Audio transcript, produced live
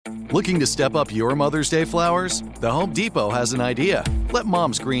Looking to step up your Mother's Day flowers? The Home Depot has an idea. Let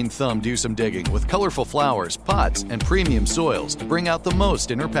Mom's green thumb do some digging with colorful flowers, pots, and premium soils to bring out the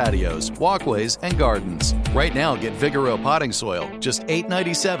most in her patios, walkways, and gardens. Right now, get Vigoro potting soil, just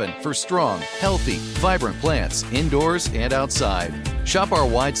 $8.97 for strong, healthy, vibrant plants indoors and outside. Shop our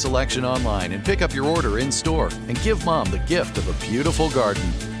wide selection online and pick up your order in-store and give Mom the gift of a beautiful garden.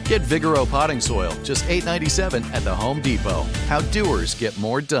 Get Vigoro potting soil, just $8.97 at the Home Depot. How doers get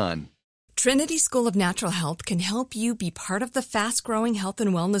more done. Trinity School of Natural Health can help you be part of the fast-growing health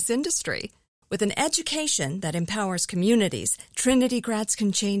and wellness industry. With an education that empowers communities, Trinity grads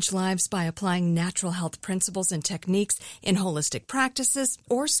can change lives by applying natural health principles and techniques in holistic practices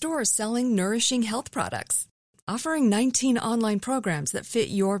or stores selling nourishing health products. Offering 19 online programs that fit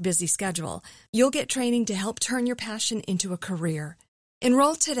your busy schedule, you'll get training to help turn your passion into a career.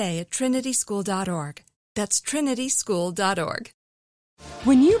 Enroll today at trinityschool.org. That's trinityschool.org.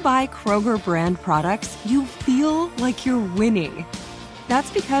 When you buy Kroger brand products, you feel like you're winning.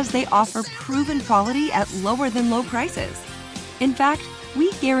 That's because they offer proven quality at lower than low prices. In fact,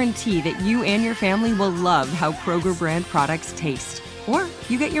 we guarantee that you and your family will love how Kroger brand products taste, or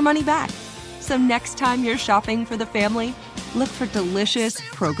you get your money back. So next time you're shopping for the family, look for delicious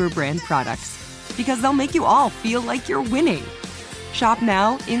Kroger brand products, because they'll make you all feel like you're winning. Shop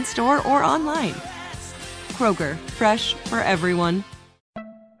now, in-store, or online. Kroger, fresh for everyone.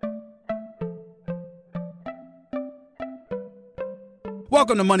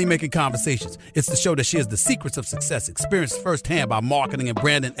 Welcome to Money Making Conversations. It's the show that shares the secrets of success, experienced firsthand by marketing and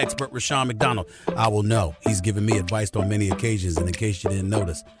branding expert Rushion McDonald. I will know he's given me advice on many occasions, and in case you didn't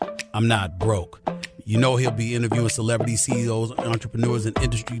notice, I'm not broke. You know he'll be interviewing celebrity CEOs, entrepreneurs, and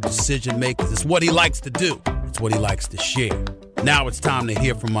industry decision makers. It's what he likes to do. It's what he likes to share. Now it's time to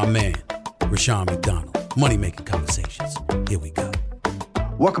hear from my man, Rushion McDonald. Money Making Conversations. Here we go.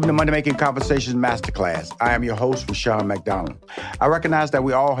 Welcome to Money Making Conversations Masterclass. I am your host, Rushion McDonald. I recognize that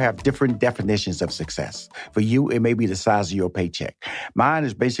we all have different definitions of success. For you, it may be the size of your paycheck. Mine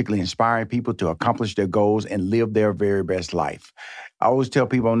is basically inspiring people to accomplish their goals and live their very best life. I always tell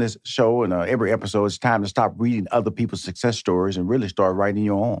people on this show and every episode, it's time to stop reading other people's success stories and really start writing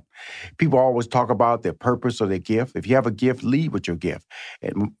your own. People always talk about their purpose or their gift. If you have a gift, lead with your gift.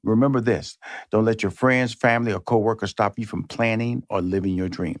 And remember this, don't let your friends, family, or coworkers stop you from planning or living your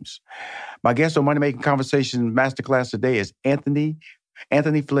dreams. My guest on Money Making Conversations Masterclass today is Anthony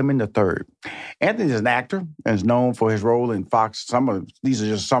Fleming III. Anthony is an actor and is known for his role in Fox. These are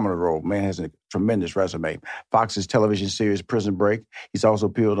just some of the roles. Man has a tremendous resume. Fox's television series Prison Break. He's also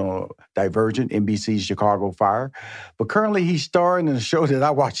appeared on Divergent, NBC's Chicago Fire. But currently he's starring in a show that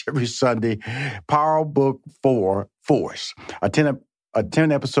I watch every Sunday, Power Book 4 Force, a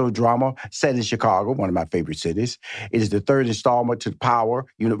 10-episode drama set in Chicago, one of my favorite cities. It is the third installment to Power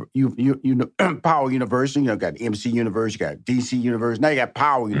Power Universe. You know, got MC Universe, you got DC Universe. Now you got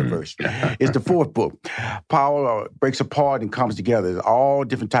Power Universe. It's the fourth book. Power breaks apart and comes together. There's all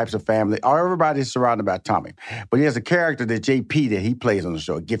different types of family. Everybody's surrounded by Tommy. But he has a character that JP that he plays on the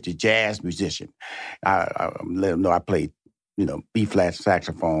show, a gifted jazz musician. I let him know I played B-flat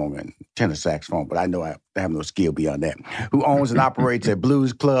saxophone and tenor saxophone, but I know I have no skill beyond that. Who owns and operates a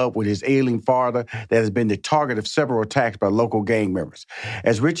blues club with his ailing father that has been the target of several attacks by local gang members.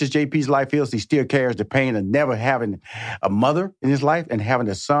 As rich as JP's life is, he still carries the pain of never having a mother in his life and having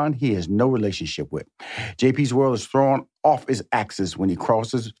a son he has no relationship with. JP's world is thrown off its axis when he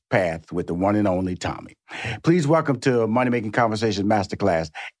crosses paths with the one and only Tommy. Please welcome to Money Making Conversations Masterclass,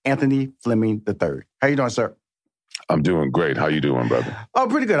 Anthony Fleming III. How you doing, sir? I'm doing great. How you doing, brother? Oh,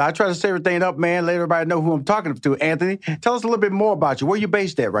 pretty good. I try to set everything up, man. Let everybody know who I'm talking to. Anthony, tell us a little bit more about you. Where are you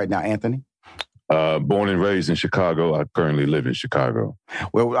based at right now, Anthony? Born and raised in Chicago. I currently live in Chicago.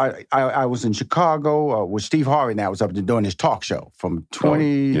 Well, I was in Chicago with Steve Harvey now. I was up there doing his talk show from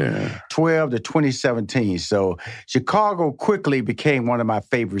 2012 to 2017. So Chicago quickly became one of my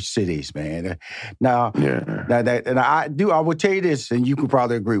favorite cities, man. I will tell you this, and you can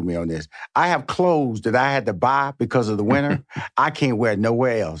probably agree with me on this. I have clothes that I had to buy because of the winter. I can't wear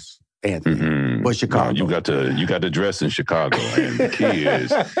nowhere else, Anthony, but Chicago. No, you got to dress in Chicago, and the key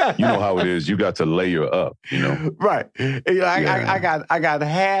is, you know how it is. You got to layer up, Right. I got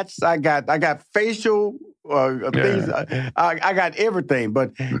hats. I got facial things. I got everything.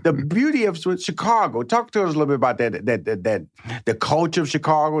 But the beauty of Chicago. Talk to us a little bit about that the culture of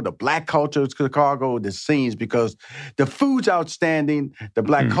Chicago, the black culture of Chicago, the scenes, because the food's outstanding, the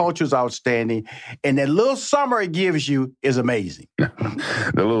black culture's outstanding, and that little summer it gives you is amazing. The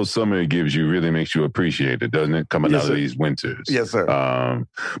little summer it gives you really makes you appreciate it, doesn't it? Coming out of these winters. Yes, sir.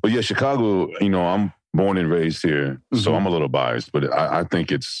 But yeah, Chicago, born and raised here, so I'm a little biased, but I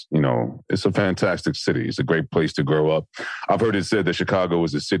think it's, it's a fantastic city. It's a great place to grow up. I've heard it said that Chicago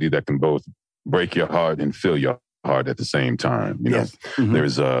is a city that can both break your heart and fill your heart at the same time. You know, there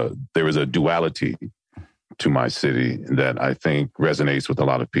is a duality to my city that I think resonates with a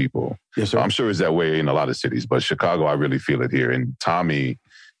lot of people. Yes, sir. I'm sure it's that way in a lot of cities, but Chicago, I really feel it here. And Tommy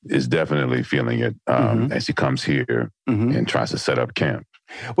is definitely feeling it as he comes here and tries to set up camp.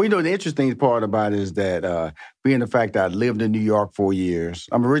 Well, the interesting part about it is that being the fact that I lived in New York 4 years.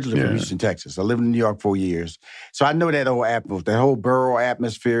 I'm originally from Houston, Texas. I lived in New York 4 years. So I know that whole atmosphere, the whole borough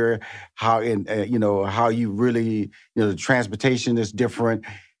atmosphere, how how you really, the transportation is different.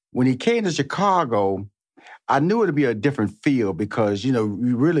 When he came to Chicago, I knew it would be a different feel because,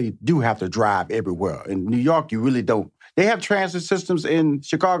 you really do have to drive everywhere. In New York, you really don't. They have transit systems in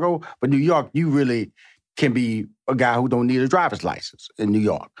Chicago, but New York, you really can be a guy who don't need a driver's license in New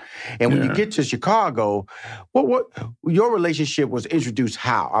York. And when you get to Chicago, what your relationship was introduced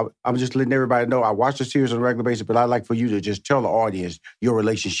how? I'm just letting everybody know I watch the series on a regular basis, but I'd like for you to just tell the audience your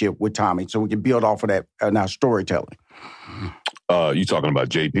relationship with Tommy so we can build off of that in our storytelling. You talking about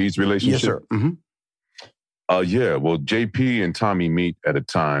JP's relationship? Yes, sir. Mm-hmm. Well, JP and Tommy meet at a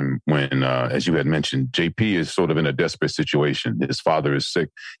time when, as you had mentioned, JP is sort of in a desperate situation. His father is sick.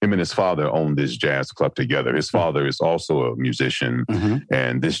 Him and his father own this jazz club together. His father is also a musician,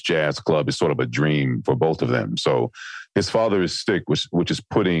 and this jazz club is sort of a dream for both of them. So his father is sick, which is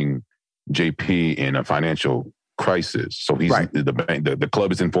putting JP in a financial crisis. So he's the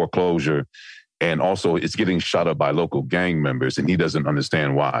club is in foreclosure, and also it's getting shot up by local gang members, and he doesn't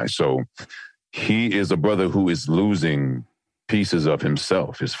understand why. So he is a brother who is losing pieces of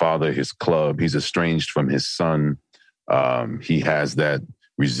himself, his father, his club. He's estranged from his son. He has that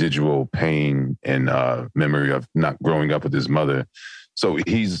residual pain and memory of not growing up with his mother. So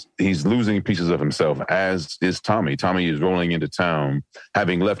he's losing pieces of himself, as is Tommy. Tommy is rolling into town,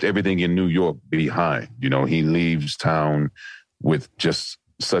 having left everything in New York behind. He leaves town with just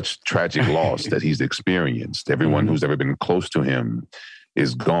such tragic loss that he's experienced. Everyone who's ever been close to him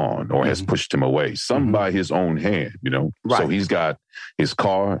is gone or has pushed him away, some by his own hand, So he's got his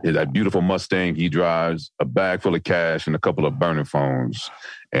car, that beautiful Mustang he drives, a bag full of cash and a couple of burner phones.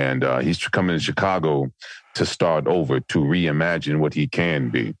 And he's coming to Chicago to start over, to reimagine what he can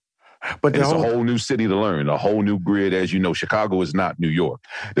be. But it's a whole new city to learn, a whole new grid. As you know, Chicago is not New York.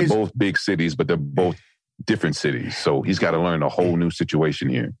 They're both big cities, but they're both different cities. So he's got to learn a whole new situation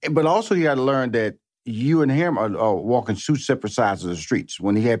here. But also you got to learn that you and him are walking two separate sides of the streets.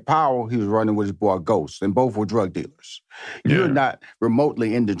 When he had power, he was running with his boy Ghost, and both were drug dealers. You're not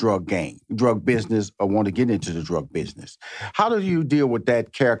remotely in the drug business, or want to get into the drug business. How do you deal with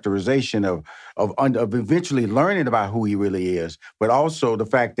that characterization of eventually learning about who he really is, but also the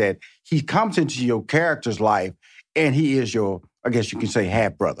fact that he comes into your character's life and he is your, I guess you can say,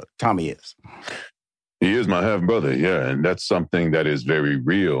 half-brother? Tommy is. He is my half-brother, yeah, and that's something that is very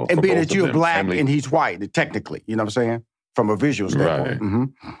real. And being that you're black and he's white, technically, you know what I'm saying? From a visual standpoint.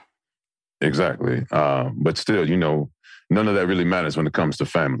 Right. Exactly. But still, none of that really matters when it comes to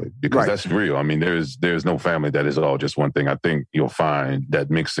family, because that's real. I mean, there's no family that is all just one thing. I think you'll find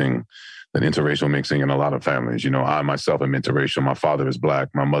that mixing, that interracial mixing in a lot of families. I myself am interracial. My father is black.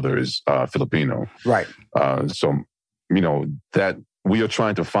 My mother is Filipino. Right. So, that we are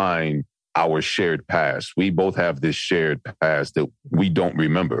trying to find our shared past. We both have this shared past that we don't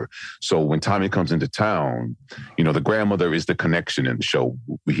remember. So when Tommy comes into town, the grandmother is the connection in the show.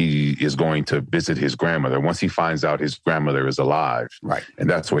 He is going to visit his grandmother once he finds out his grandmother is alive. Right. And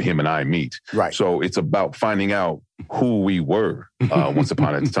that's where him and I meet. Right. So it's about finding out who we were once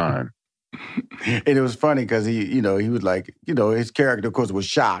upon a time. And it was funny because he was like, his character, of course, was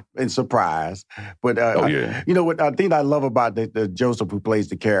shocked and surprised. But, what I think I love about the Joseph, who plays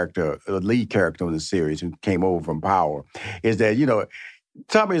the lead character in the series, who came over from Power, is that,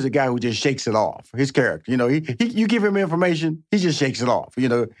 Tommy is a guy who just shakes it off. His character, you give him information, he just shakes it off.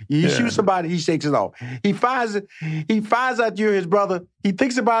 You shoot somebody, he shakes it off. He finds out you're his brother. He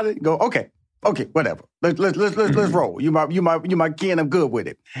thinks about it and go, okay, whatever. Let's roll. You my kin. I'm good with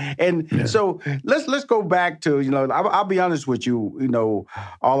it. And so let's go back to I'll be honest with you.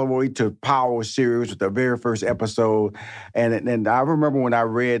 All the way to Power series with the very first episode, and I remember when I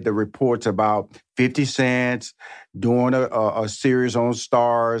read the reports about 50 Cent doing a series on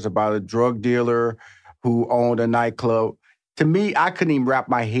Stars about a drug dealer who owned a nightclub. To me, I couldn't even wrap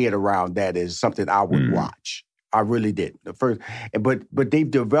my head around that as something I would watch. I really did. But they've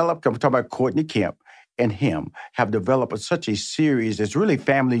developed, I'm talking about Courtney Kemp and him, have developed such a series that's really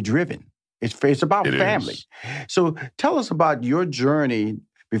family-driven. It's about family. So tell us about your journey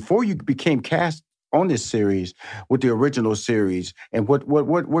before you became cast on this series with the original series, and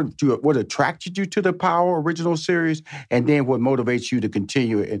what attracted you to the Power original series, and then what motivates you to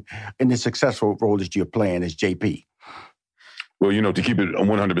continue in the successful role that you're playing as JP? Well, to keep it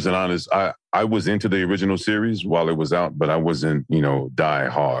 100% honest, I was into the original series while it was out, but I wasn't, die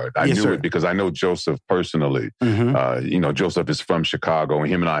hard. I knew it because I know Joseph personally. Mm-hmm. Joseph is from Chicago,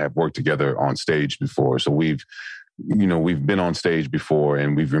 and him and I have worked together on stage before. So we've been on stage before,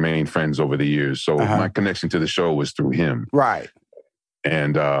 and we've remained friends over the years. So my connection to the show was through him. Right.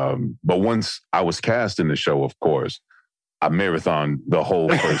 And, but once I was cast in the show, of course, I marathoned the whole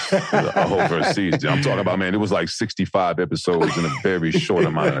first season. I'm talking about, man, it was like 65 episodes in a very short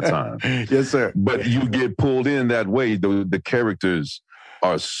amount of time. Yes, sir. But you get pulled in that way. The characters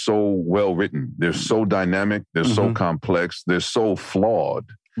are so well written. They're so dynamic. They're so complex. They're so flawed.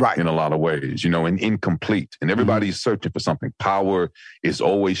 Right. In a lot of ways, and incomplete. And everybody's searching for something. Power is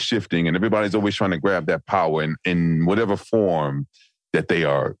always shifting, and everybody's always trying to grab that power in whatever form that they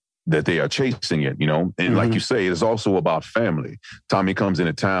are chasing it, And like you say, it's also about family. Tommy comes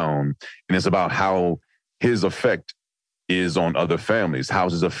into town, and it's about how his effect is on other families.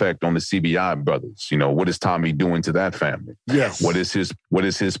 How's his effect on the CBI brothers? What is Tommy doing to that family? Yes. What is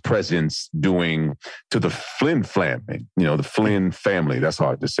his presence doing to the Flynn family? The Flynn family. That's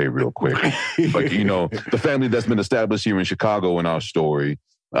hard to say real quick. But, the family that's been established here in Chicago in our story,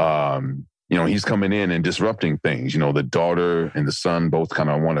 he's coming in and disrupting things. The daughter and the son both kind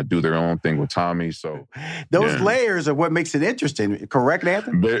of want to do their own thing with Tommy. So those layers are what makes it interesting. Correct,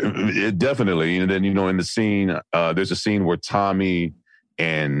 Anthony? Definitely. And then, in the scene, there's a scene where Tommy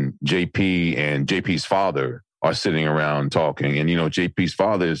and JP's father are sitting around talking. And, JP's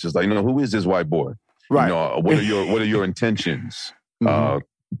father is just like, who is this white boy? Right. What are your intentions?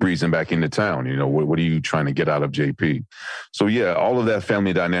 Breezing back into town, what are you trying to get out of JP? So yeah, all of that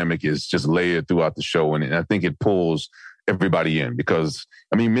family dynamic is just layered throughout the show. And I think it pulls everybody in because,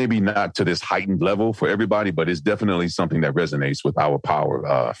 maybe not to this heightened level for everybody, but it's definitely something that resonates with our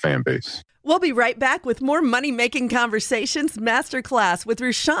Power fan base. We'll be right back with more Money Making Conversations Masterclass with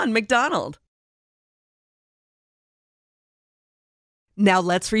Rushion McDonald. Now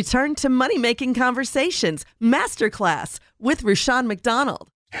let's return to Money Making Conversations Masterclass with Rushion McDonald.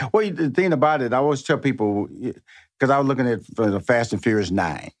 Well, the thing about it, I always tell people, because I was looking at the Fast and Furious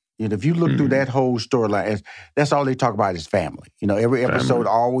 9. If you look through that whole storyline, that's all they talk about is family. Every episode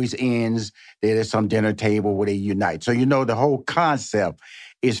always ends, there's some dinner table where they unite. So, the whole concept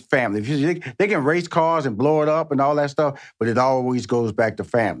is family. They can race cars and blow it up and all that stuff, but it always goes back to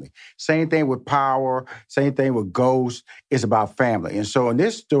family. Same thing with Power, same thing with Ghost. It's about family. And so in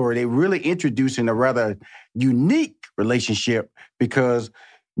this story, they really introducing a rather unique relationship because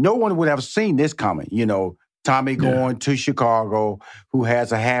no one would have seen this coming. Tommy going to Chicago, who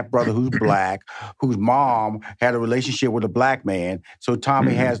has a half-brother who's black, whose mom had a relationship with a black man. So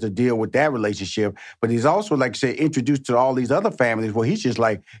Tommy has to deal with that relationship. But he's also, like I said, introduced to all these other families where he's just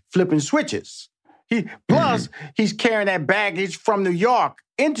like flipping switches. Plus, he's carrying that baggage from New York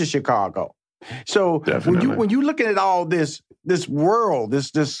into Chicago. So when you're looking at all this world,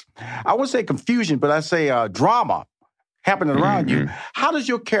 this I wouldn't say confusion, but I say drama happening around you, how does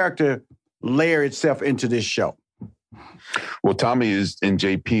your character layer itself into this show? Well, Tommy and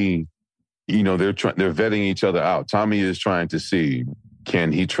JP, they're vetting each other out. Tommy is trying to see,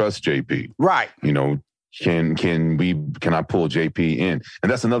 can he trust JP? Right. Can I pull JP in?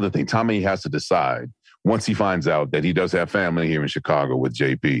 And that's another thing. Tommy has to decide once he finds out that he does have family here in Chicago with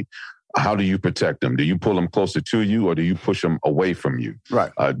JP. How do you protect him? Do you pull him closer to you or do you push him away from you?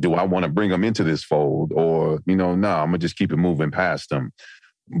 Right. Do I want to bring him into this fold or, no, I'm going to just keep it moving past him.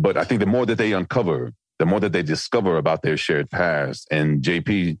 But I think the more that they uncover, the more that they discover about their shared past and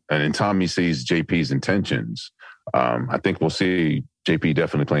Tommy sees JP's intentions, I think we'll see JP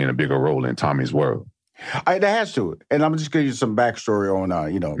definitely playing a bigger role in Tommy's world. That has to. And I'm just going to give you some backstory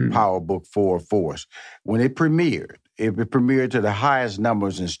on, Power Book 4 Force. When it premiered to the highest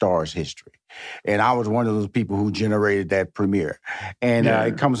numbers in Starz history. And I was one of those people who generated that premiere. And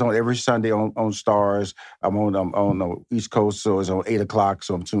it comes on every Sunday on Starz. I'm on the East Coast, so it's on 8 o'clock.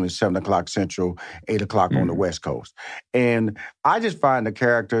 So I'm tuning 7 o'clock Central, 8 o'clock on the West Coast. And I just find the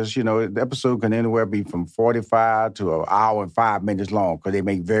characters, the episode can anywhere be from 45 to an hour and 5 minutes long because they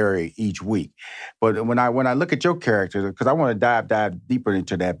may vary each week. But when I look at your character, because I want to dive deeper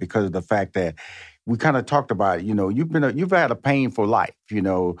into that because of the fact that we kind of talked about it. You've had a painful life.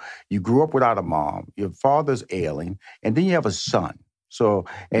 You grew up without a mom. Your father's ailing, and then you have a son. So,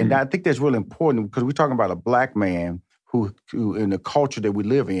 and I think that's really important because we're talking about a black man who in the culture that we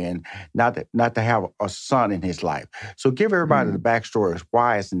live in, not to have a son in his life. So give everybody the backstory of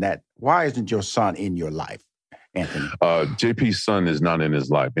why isn't your son in your life, Anthony? JP's son is not in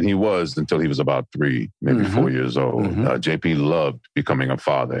his life, and he was until he was about 3, maybe 4 years old. JP loved becoming a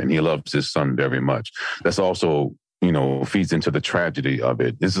father, and he loves his son very much. That's also, feeds into the tragedy of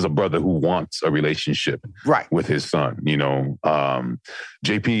it. This is a brother who wants a relationship with his son.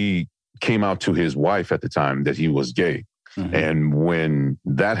 JP came out to his wife at the time that he was gay. And when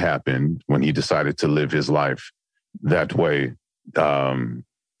that happened, when he decided to live his life that way,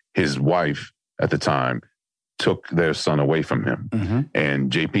 his wife at the time took their son away from him.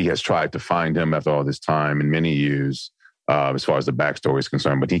 And JP has tried to find him after all this time and many years, as far as the backstory is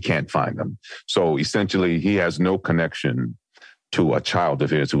concerned, but he can't find him. So essentially, he has no connection to a child of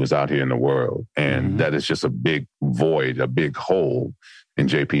his who is out here in the world. And that is just a big void, a big hole in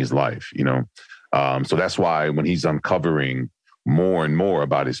JP's life, So that's why when he's uncovering more and more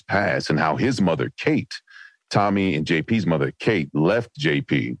about his past and how his mother, Kate, Tommy and JP's mother, Kate, left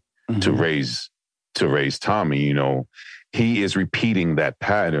JP to raise Tommy, he is repeating that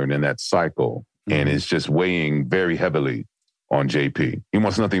pattern and that cycle. And it's just weighing very heavily on JP. He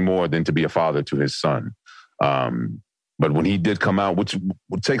wants nothing more than to be a father to his son. But when he did come out, which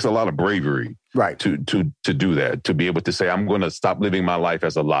takes a lot of bravery, to do that, to be able to say, I'm going to stop living my life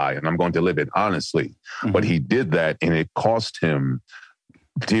as a lie and I'm going to live it honestly. But he did that, and it cost him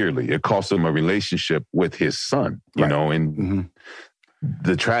dearly. It cost him a relationship with his son, and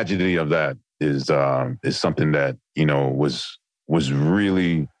the tragedy of that is something that, was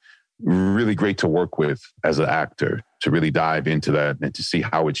really, really great to work with as an actor, to really dive into that and to see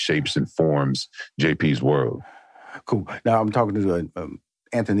how it shapes and forms JP's world. Cool. Now I'm talking to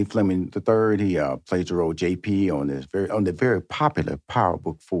Anthony Fleming III. He plays the role JP on the very popular Power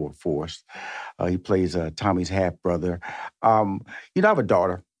Book 4 Force. He plays Tommy's half brother. I have a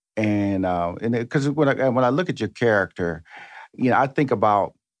daughter, and because when I look at your character, I think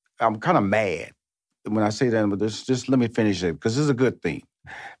about, I'm kind of mad when I say that. But just let me finish it, because this is a good thing.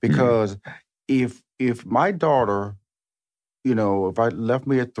 Because if my daughter, if I left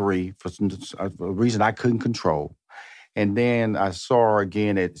me at 3 for a reason I couldn't control, and then I saw her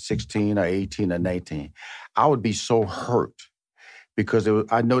again at 16 or 18 or 19, I would be so hurt, because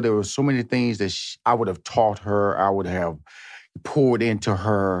I know there were so many things that I would have taught her, I would have poured into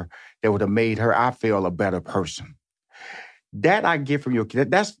her, that would have made her, I feel, a better person. That I get from your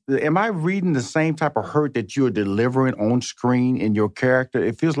kid. Am I reading the same type of hurt that you're delivering on screen in your character?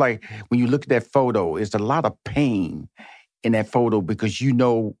 It feels like when you look at that photo, it's a lot of pain in that photo, because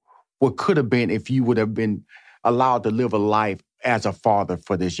what could have been if you would have been allowed to live a life as a father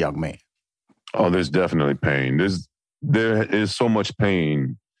for this young man. Oh, there's definitely pain. There is so much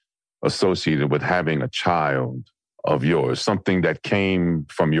pain associated with having a child of yours, something that came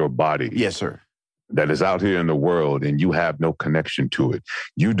from your body. Yes, sir. That is out here in the world, and you have no connection to it.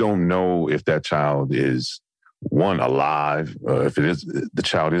 You don't know if that child is, one, alive, if it is, the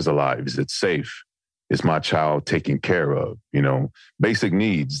child is alive. Is it safe? Is my child taken care of? Basic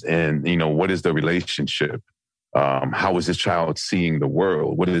needs. And, what is the relationship? How is this child seeing the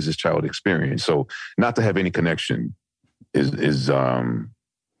world? What is this child experience? So not to have any connection is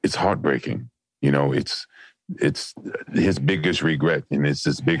it's heartbreaking. It's his biggest regret, and it's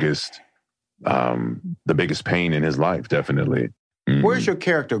his biggest, the biggest pain in his life, definitely. Where's your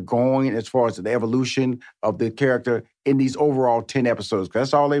character going as far as the evolution of the character in these overall 10 episodes? Because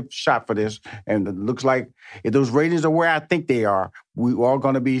that's all they've shot for this. And it looks like if those ratings are where I think they are, we're all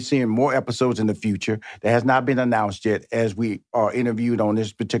going to be seeing more episodes in the future. That has not been announced yet as we are interviewed on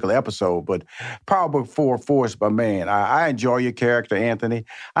this particular episode. But Power Book 4 Force, but man, I enjoy your character, Anthony.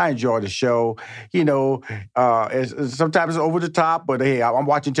 I enjoy the show. Sometimes it's over the top, but hey, I'm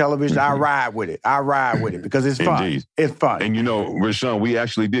watching television. I ride with it. Because it's fun. Indeed. It's fun. And Rashawn, we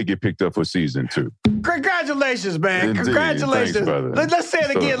actually did get picked up for season 2. Congratulations, man. Indeed. Congratulations. Thanks, brother. Let's say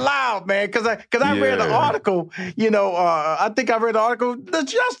it again loud, man, because I read the article, I think I read the article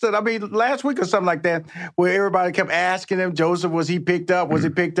just last week or something like that, where everybody kept asking him, Joseph, was he picked up? Was he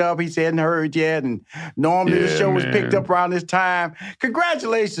picked up? He said, hadn't heard yet. And normally the show was picked up around this time.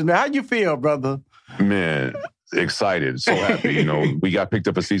 Congratulations, man. How you feel, brother? Man, excited, so happy. We got picked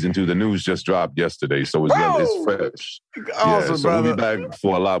up for season 2. The news just dropped yesterday, so it's fresh. Awesome, so brother. We'll be back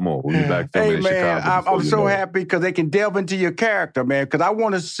for a lot more. We'll be back filming in Chicago. I'm so happy because they can delve into your character, man, because I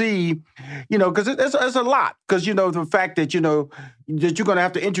want to see, because it's a lot. Because, the fact that, that you're going to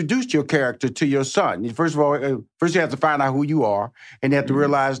have to introduce your character to your son. First of all, you have to find out who you are, and you have to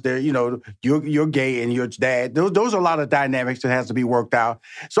realize that, you're gay and your dad. Those are a lot of dynamics that has to be worked out.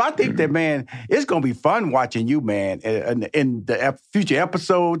 So I think that, man, it's going to be fun watching you, you, man, in the future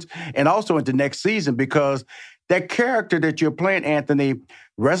episodes and also into next season, because that character that you're playing, Anthony,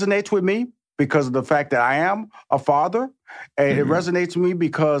 resonates with me because of the fact that I am a father. And it resonates with me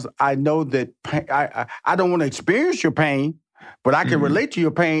because I know that I don't want to experience your pain, but I can relate to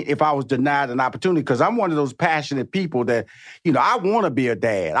your pain if I was denied an opportunity, because I'm one of those passionate people that, I want to be a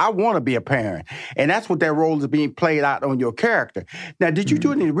dad. I want to be a parent. And that's what that role is being played out on your character. Now, did you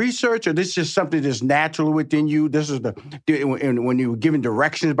do any research, or this is just something that's natural within you? This is when you were given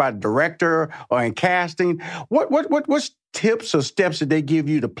directions by the director or in casting, what's tips or steps did they give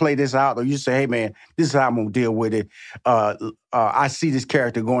you to play this out? Or you say, hey, man, this is how I'm going to deal with it. I see this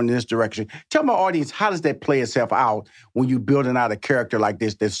character going in this direction. Tell my audience, how does that play itself out when you're building out a character like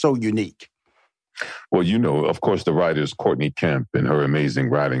this that's so unique? Well, of course, the writers, Courtney Kemp and her amazing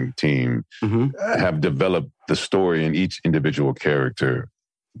writing team, have developed the story in each individual character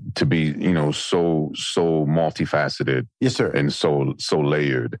to be, so multifaceted. Yes, sir. And so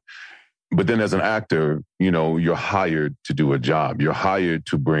layered. But then as an actor, you're hired to do a job. You're hired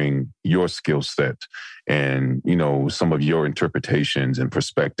to bring your skill set and, some of your interpretations and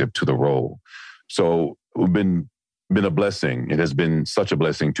perspective to the role. So it's been a blessing. It has been such a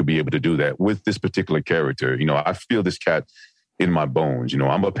blessing to be able to do that with this particular character. I feel this cat in my bones.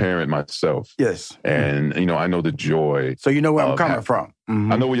 I'm a parent myself. Yes. And, I know the joy. So you know where I'm coming from.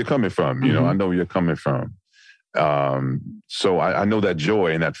 I know where you're coming from. I know where you're coming from. So I know that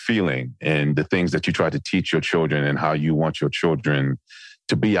joy and that feeling and the things that you try to teach your children and how you want your children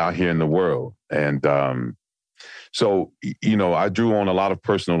to be out here in the world. And so, I drew on a lot of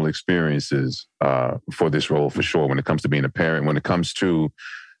personal experiences for this role, for sure, when it comes to being a parent, when it comes to,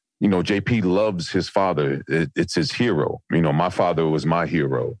 JP loves his father. It's his hero. My father was my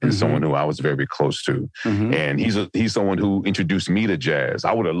hero and someone who I was very close to. And he's someone who introduced me to jazz.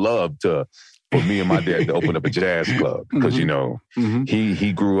 I would have loved for me and my dad to open up a jazz club because,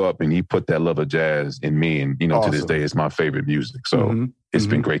 he grew up and he put that love of jazz in me. And, awesome. To this day, it's my favorite music. So it's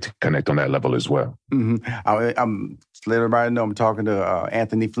been great to connect on that level as well. I'm just letting everybody know I'm talking to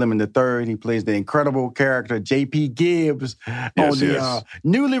Anthony Fleming III. He plays the incredible character J.P. Gibbs on the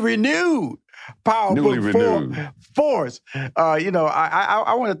newly renewed Powerful Force.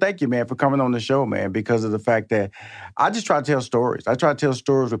 I want to thank you, man, for coming on the show, man, because of the fact that I just try to tell stories. I try to tell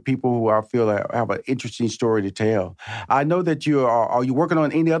stories with people who I feel have an interesting story to tell. I know that are you working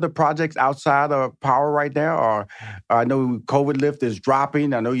on any other projects outside of Power right now? Or I know COVID Lift is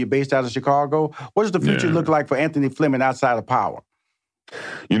dropping. I know you're based out of Chicago. What does the future look like for Anthony Fleming outside of Power?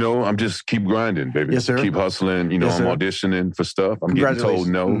 I'm just keep grinding, baby. Yes, sir. Keep hustling. Yes, I'm sir. auditioning for stuff. I'm getting told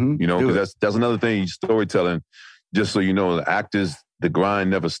no, because that's another thing, storytelling. Just so you know, the actors, the grind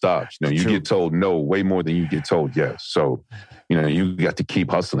never stops. You get told no way more than you get told yes. So, you got to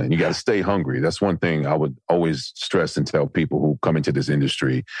keep hustling. You got to stay hungry. That's one thing I would always stress and tell people who come into this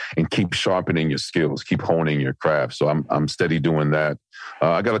industry, and keep sharpening your skills, keep honing your craft. So I'm steady doing that.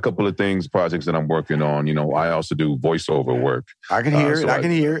 I got a couple of projects that I'm working on. I also do voiceover work. I can hear it. I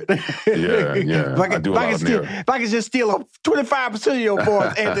can hear it. Yeah. If I can just steal 25% of your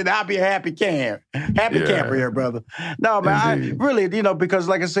voice, Anthony, I'll be a happy camper here, brother. No, man, Indeed. I really, because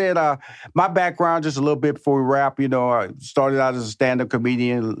like I said, my background, just a little bit before we wrap, I started out as a stand-up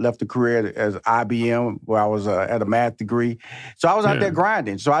comedian, left a career as IBM, where I was at a math degree. So I was out there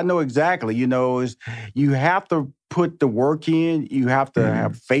grinding. So I know exactly, is you have to put the work in. You have to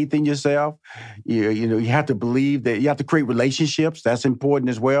have faith in yourself. You have to believe that you have to create relationships. That's important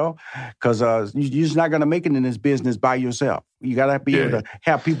as well, because you're just not going to make it in this business by yourself. You got to be able to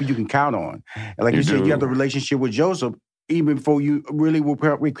have people you can count on. And like you said, you have the relationship with Joseph even before you really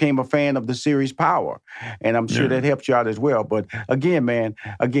became a fan of the series Power. And I'm sure that helped you out as well. But again, man,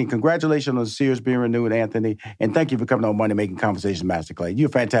 congratulations on the series being renewed, Anthony. And thank you for coming on Money Making Conversations Masterclass. You're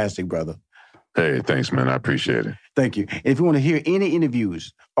fantastic, brother. Hey, thanks, man. I appreciate it. Thank you. And if you want to hear any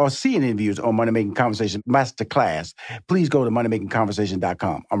interviews or see any interviews on Money Making Conversations Masterclass, please go to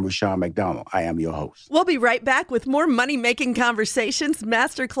moneymakingconversation.com. I'm Rushion McDonald. I am your host. We'll be right back with more Money Making Conversations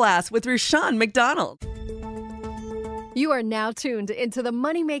Masterclass with Rushion McDonald. You are now tuned into the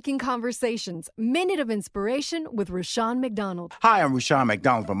Money Making Conversations Minute of Inspiration with Rushion McDonald. Hi, I'm Rushion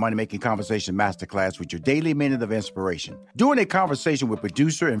McDonald from Money Making Conversation Masterclass with your daily Minute of Inspiration. During a conversation with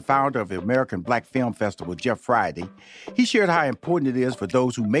producer and founder of the American Black Film Festival, Jeff Friday, he shared how important it is for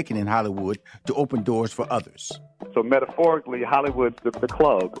those who make it in Hollywood to open doors for others. So metaphorically, Hollywood's the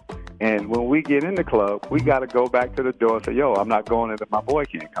club. And when we get in the club, we got to go back to the door and say, yo, I'm not going in if my boy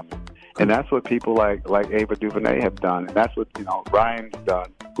can't come in. And that's what people like Ava DuVernay have done. And that's what, Ryan's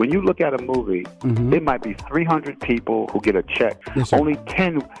done. when you look at a movie, it might be 300 people who get a check. Yes, sir. Only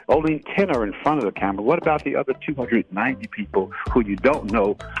 10 are in front of the camera. What about the other 290 people who you don't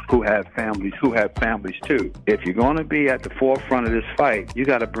know who have families too? If you're going to be at the forefront of this fight, you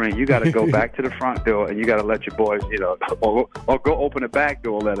got to go back to the front door, and you got to let your boys, or go open the back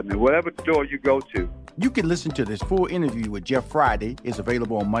door, let them in. Whatever door you go to. You can listen to this full interview with Jeff Friday. It's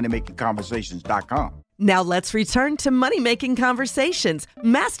available on moneymakingconversations.com. Now let's return to Money Making Conversations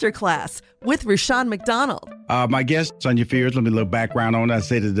Masterclass with Rushion McDonald. My guest, Sonia Fears, let me a little background on her. I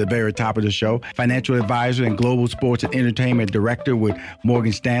said at the very top of the show, financial advisor and global sports and entertainment director with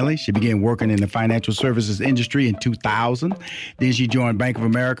Morgan Stanley. She began working in the financial services industry in 2000. Then she joined Bank of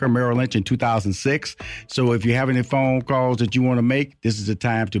America, Merrill Lynch in 2006. So if you have any phone calls that you want to make, this is the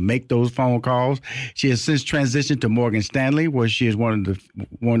time to make those phone calls. She has since transitioned to Morgan Stanley, where she is one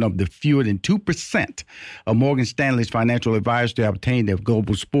of the fewer than 2% of Morgan Stanley's financial advisors to obtain their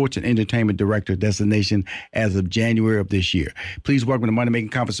global sports and entertainment director designation as of January of this year. Please welcome to Money Making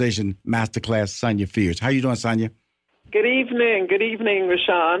Conversation Masterclass, Sonia Fears. How you doing, Sonia? Good evening. Good evening,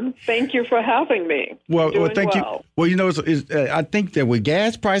 Rushion. Thank you for having me. Well, thank you. Well, I think that with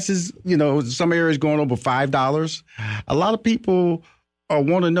gas prices, some areas going over $5, a lot of people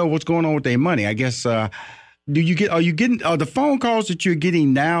want to know what's going on with their money. I guess, are the phone calls that you're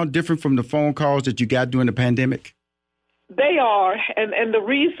getting now different from the phone calls that you got during the pandemic? They are, and the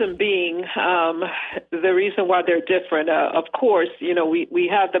reason being, the reason why they're different. Of course, we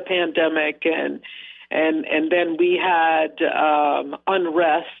had the pandemic, and then we had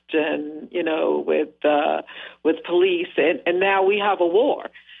unrest, and with police, and now we have a war,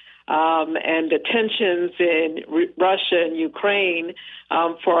 and the tensions in Russia and Ukraine,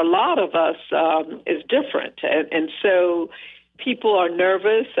 for a lot of us, is different, and so people are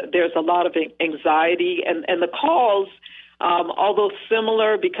nervous. There's a lot of anxiety, and the calls. Although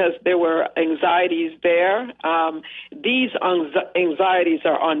similar because there were anxieties there, these anxieties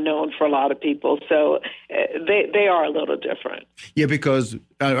are unknown for a lot of people, so they are a little different. Yeah, because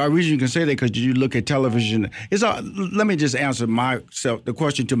the reason you can say that because you look at television. Let me just answer the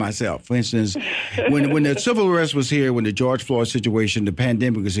question to myself. For instance, when the civil unrest was here, when the George Floyd situation, the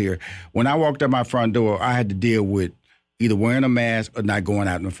pandemic was here, when I walked out my front door, I had to deal with either wearing a mask or not going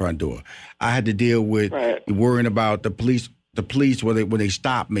out in the front door. I had to deal with worrying about the police when they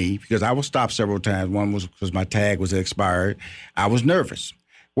stopped me, because I was stopped several times. One was because my tag was expired. I was nervous.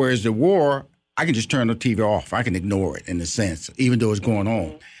 Whereas the war, I can just turn the TV off. I can ignore it in a sense, even though it's going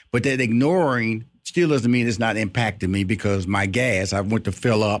on. But that ignoring still doesn't mean it's not impacting me, because my gas, I went to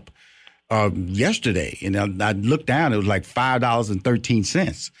fill up yesterday, and I looked down, it was like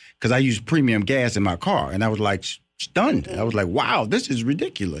 $5.13 because I use premium gas in my car, and I was like stunned. I was like, wow, this is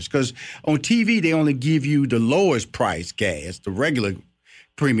ridiculous, because on TV they only give you the lowest price gas, the regular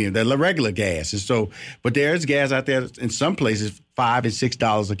premium, the regular gas. And so, but there's gas out there in some places $5 and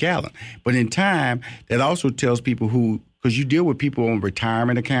 $6 a gallon. But in time, that also tells people because you deal with people on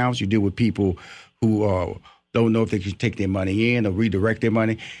retirement accounts, you deal with people who don't know if they can take their money in or redirect their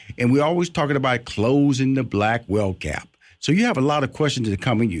money. And we're always talking about closing the black wealth gap. So you have a lot of questions that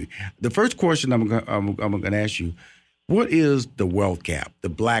come in you. The first question I'm going to ask you, what is the wealth gap, the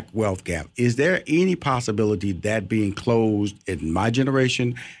black wealth gap? Is there any possibility that being closed in my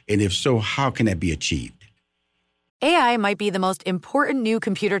generation? And if so, how can that be achieved? AI might be the most important new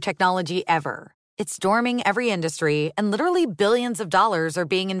computer technology ever. It's storming every industry, and literally billions of dollars are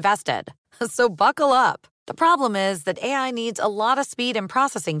being invested. So buckle up. The problem is that AI needs a lot of speed and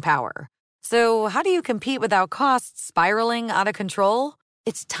processing power. So how do you compete without costs spiraling out of control?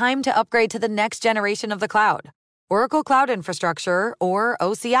 It's time to upgrade to the next generation of the cloud. Oracle Cloud Infrastructure, or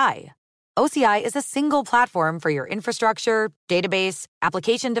OCI. OCI is a single platform for your infrastructure, database,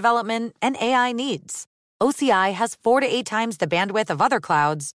 application development, and AI needs. OCI has 4 to 8 times the bandwidth of other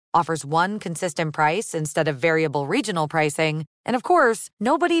clouds, offers one consistent price instead of variable regional pricing, and of course,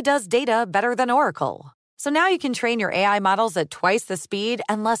 nobody does data better than Oracle. So now you can train your AI models at twice the speed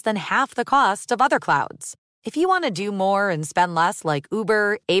and less than half the cost of other clouds. If you want to do more and spend less like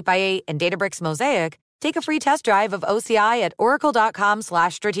Uber, 8x8, and Databricks Mosaic, take a free test drive of OCI at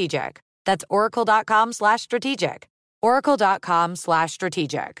oracle.com/strategic. That's oracle.com/strategic.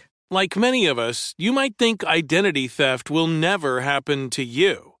 Oracle.com/strategic. Like many of us, you might think identity theft will never happen to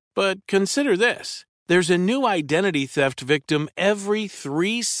you. But consider this. There's a new identity theft victim every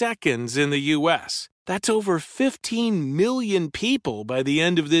 3 seconds in the U.S. That's over 15 million people by the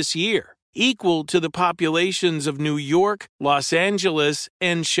end of this year, equal to the populations of New York, Los Angeles,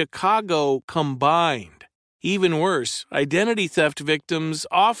 and Chicago combined. Even worse, identity theft victims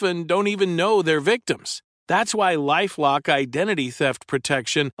often don't even know they're victims. That's why LifeLock Identity Theft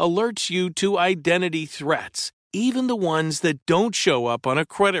Protection alerts you to identity threats, even the ones that don't show up on a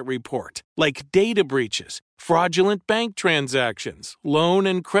credit report, like data breaches, fraudulent bank transactions, loan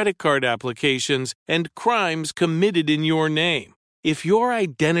and credit card applications, and crimes committed in your name. If your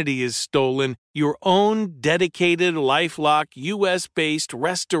identity is stolen, your own dedicated LifeLock U.S.-based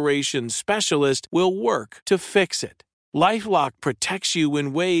restoration specialist will work to fix it. LifeLock protects you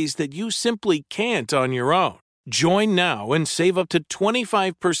in ways that you simply can't on your own. Join now and save up to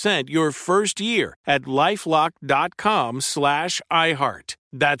 25% your first year at LifeLock.com/iHeart.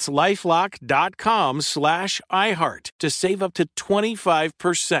 That's LifeLock.com/iHeart to save up to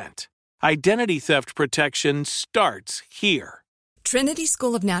 25%. Identity theft protection starts here. Trinity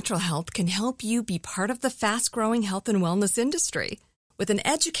School of Natural Health can help you be part of the fast-growing health and wellness industry. With an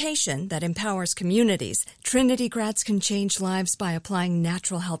education that empowers communities, Trinity grads can change lives by applying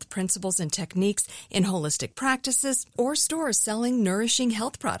natural health principles and techniques in holistic practices or stores selling nourishing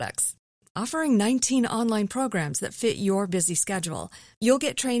health products. Offering 19 online programs that fit your busy schedule, you'll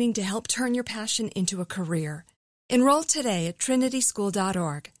get training to help turn your passion into a career. Enroll today at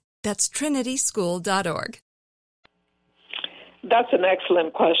trinityschool.org. That's trinityschool.org. That's an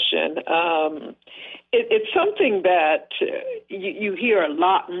excellent question. It's something that you hear a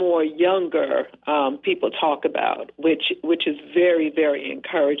lot more younger people talk about, which is very, very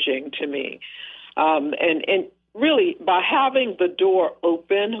encouraging to me. And really, by having the door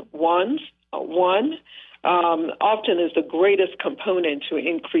open, often is the greatest component to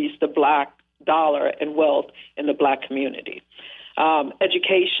increase the Black dollar and wealth in the Black community.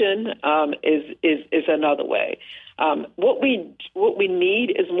 Education is another way. What we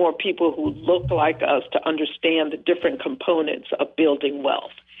need is more people who look like us to understand the different components of building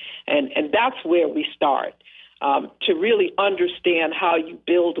wealth. And that's where we start, to really understand how you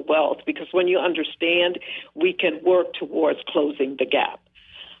build wealth, because when you understand, we can work towards closing the gap.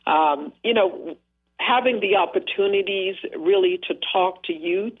 Having the opportunities really to talk to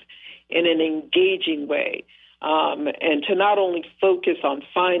youth in an engaging way, and to not only focus on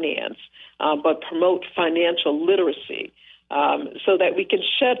finance, but promote financial literacy, so that we can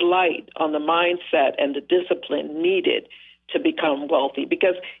shed light on the mindset and the discipline needed to become wealthy,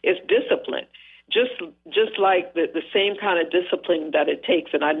 because it's discipline. Just like the same kind of discipline that it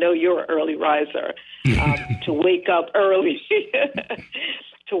takes, and I know you're an early riser, to wake up early,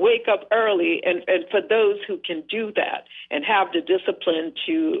 and for those who can do that and have the discipline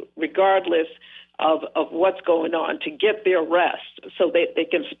to, regardless of what's going on, to get their rest so that they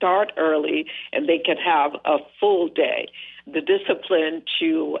can start early and they can have a full day. The discipline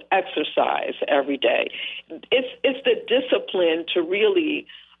to exercise every day. It's the discipline to really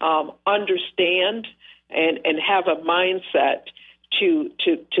understand and have a mindset to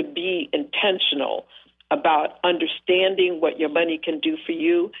be intentional about understanding what your money can do for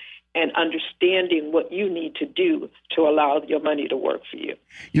you and understanding what you need to do to allow your money to work for you.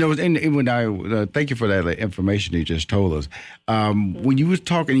 And when I thank you for that information you just told us. When you was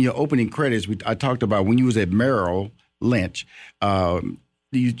talking in your opening credits, I talked about when you was at Merrill Lynch,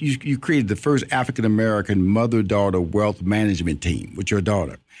 you created the first African-American mother-daughter wealth management team with your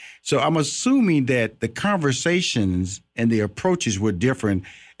daughter. So I'm assuming that the conversations and the approaches were different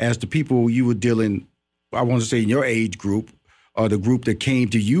as the people you were dealing, I want to say in your age group, or the group that came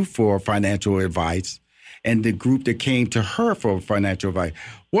to you for financial advice, and the group that came to her for financial advice.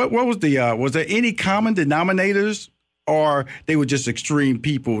 What was was there any common denominators, or they were just extreme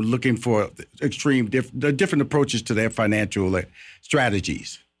people looking for different approaches to their financial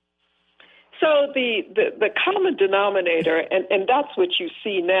strategies? So the common denominator, and that's what you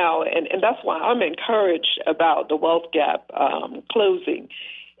see now, and that's why I'm encouraged about the wealth gap closing,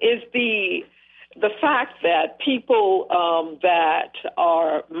 is the fact that people that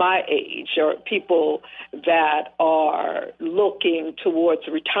are my age, or people that are looking towards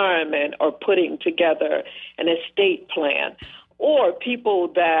retirement or putting together an estate plan, or people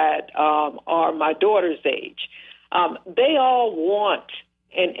that are my daughter's age, they all want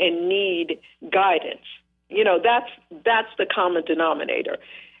and need guidance. That's the common denominator.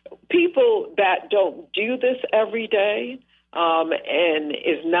 People that don't do this every day, and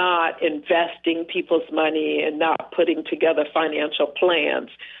is not investing people's money and not putting together financial plans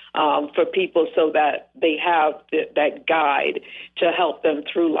for people so that they have that guide to help them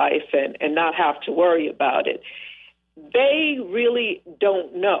through life and not have to worry about it. They really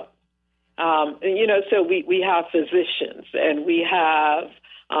don't know. So we have physicians, and we have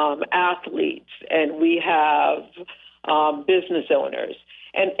athletes, and we have business owners,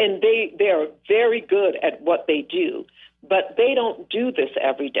 and they are very good at what they do. But they don't do this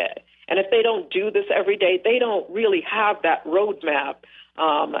every day. And if they don't do this every day, they don't really have that roadmap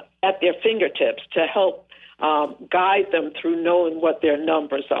at their fingertips to help guide them through knowing what their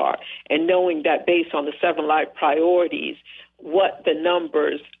numbers are and knowing that based on the 7 Life priorities, what the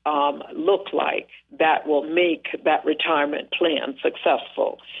numbers look like that will make that retirement plan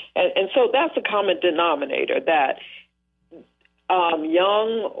successful. And so that's a common denominator, that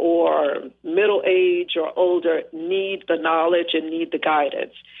young or middle age or older need the knowledge and need the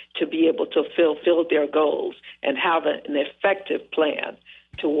guidance to be able to fulfill their goals and have an effective plan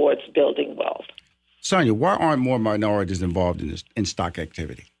towards building wealth. Sonia, why aren't more minorities involved in stock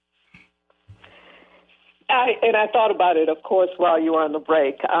activity? I thought about it, of course, while you were on the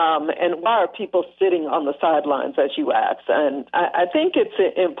break. And why are people sitting on the sidelines, as you asked? And I think it's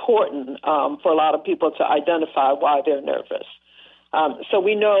important for a lot of people to identify why they're nervous. So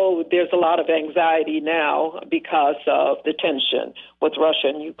we know there's a lot of anxiety now because of the tension with Russia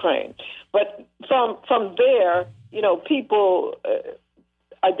and Ukraine. But from there, people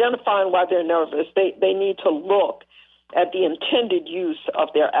identifying why they're nervous, they need to look at the intended use of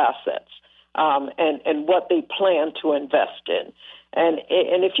their assets and what they plan to invest in. And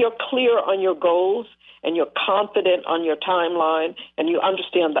if you're clear on your goals and you're confident on your timeline and you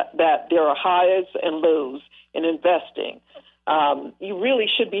understand that there are highs and lows in investing, you really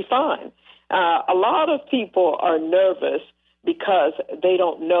should be fine. A lot of people are nervous because they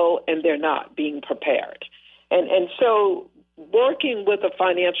don't know and they're not being prepared. And so working with a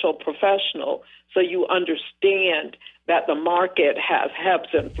financial professional so you understand that the market has ebbs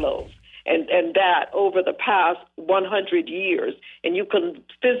and flows and that over the past 100 years, and you can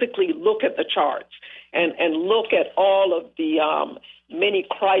physically look at the charts and look at all of the many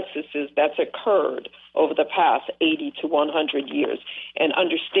crises that's occurred over the past 80 to 100 years and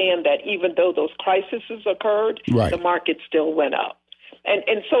understand that even though those crises occurred, right, the market still went up.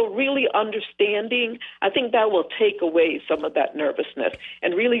 And so really understanding, I think that will take away some of that nervousness,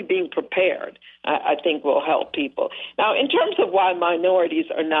 and really being prepared, I think, will help people. Now, in terms of why minorities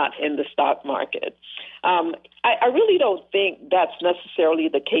are not in the stock market, I really don't think that's necessarily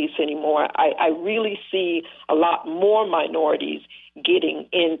the case anymore. I really see a lot more minorities getting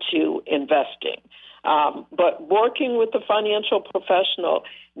into investing. But working with a financial professional,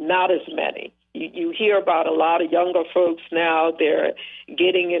 not as many. You hear about a lot of younger folks now, they're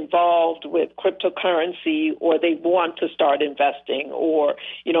getting involved with cryptocurrency, or they want to start investing, or,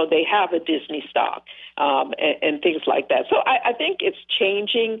 they have a Disney stock and things like that. So I think it's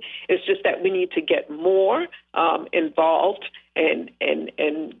changing. It's just that we need to get more involved and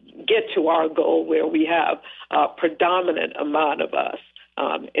get to our goal where we have a predominant amount of us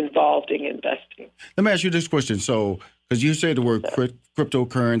involved in investing. Let me ask you this question. So, because you say the word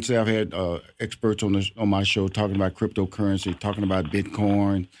cryptocurrency, I've had experts on my show talking about cryptocurrency, talking about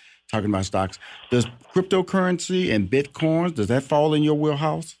Bitcoin, talking about stocks. Does cryptocurrency and Bitcoin, does that fall in your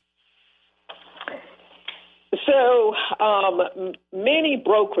wheelhouse? So many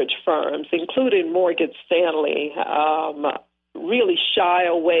brokerage firms, including Morgan Stanley, really shy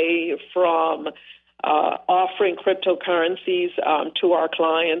away from offering cryptocurrencies to our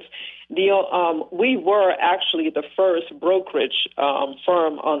clients. We were actually the first brokerage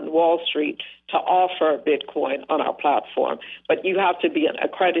firm on Wall Street to offer Bitcoin on our platform, but you have to be an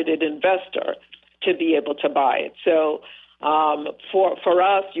accredited investor to be able to buy it. So for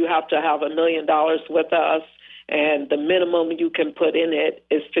us, you have to have $1 million with us, and the minimum you can put in it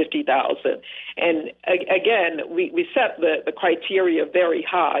is $50,000. And again, we set the criteria very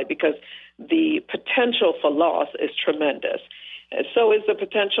high because the potential for loss is tremendous. And so is the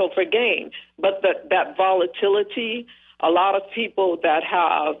potential for gain. But that volatility, a lot of people that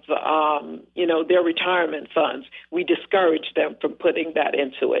have, their retirement funds, we discourage them from putting that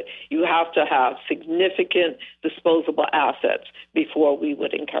into it. You have to have significant disposable assets before we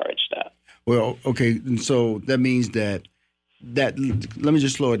would encourage that. Well, okay, and so that means that let me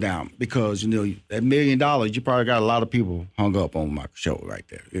just slow it down, because, that $1 million, you probably got a lot of people hung up on my show right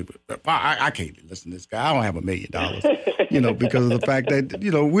there. I can't listen to this guy. I don't have $1 million, because of the fact that,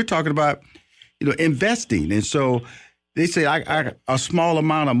 we're talking about, investing. And so they say, I a small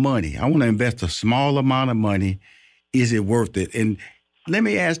amount of money. I want to invest a small amount of money. Is it worth it? And let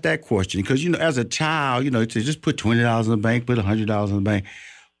me ask that question, because, as a child, to just put $20 in the bank, put $100 in the bank.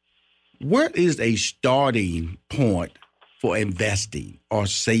 What is a starting point for investing or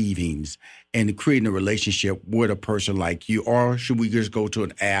savings and creating a relationship with a person like you? Or should we just go to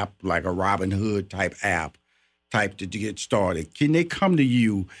an app like a Robinhood type app to get started? Can they come to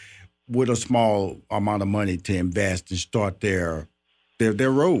you with a small amount of money to invest and start their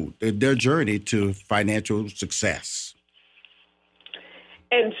road, their journey to financial success?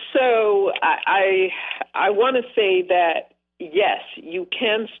 And so I want to say that, yes, you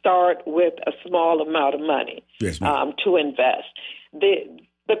can start with a small amount of money to invest.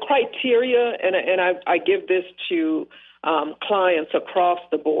 The criteria, and I give this to clients across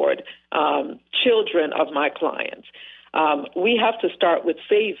the board, children of my clients, we have to start with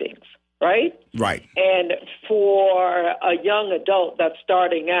savings, right? Right. And for a young adult that's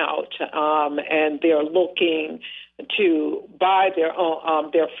starting out and they're looking to buy their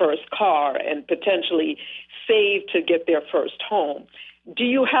own, their first car and potentially save to get their first home, do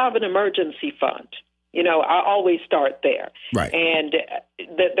you have an emergency fund? You know, I always start there. Right. And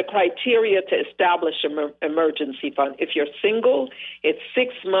the criteria to establish an emergency fund, if you're single, it's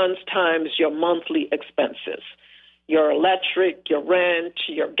 6 months times your monthly expenses. Your electric, your rent,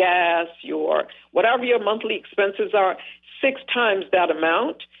 your gas, your whatever your monthly expenses are, 6 times that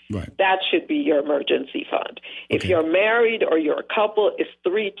amount, that should be your emergency fund. If you're married or you're a couple, it's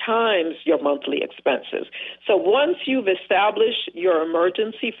 3 times your monthly expenses. So once you've established your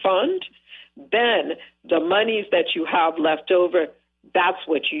emergency fund, then the monies that you have left over, that's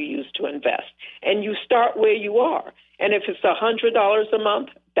what you use to invest. And you start where you are. And if it's $100 a month,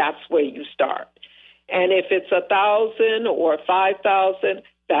 that's where you start. And if it's 1,000 or 5,000,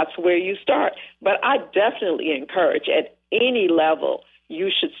 that's where you start. But I definitely encourage at any level,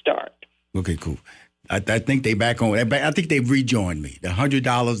 you should start. Okay, cool. I think they back on. I think they've rejoined me. The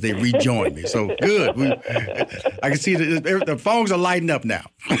 $100, they rejoined me. So good. I can see the phones are lighting up now.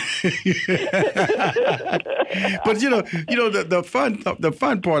 But the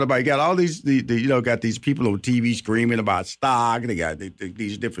fun part about it, you got all these got these people on TV screaming about stock. They got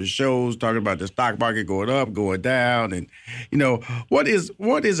these different shows talking about the stock market going up, going down, and what is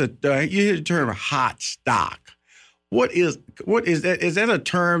you hear the term hot stock. What is that? Is that a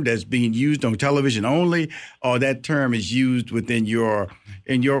term that's being used on television only, or that term is used within your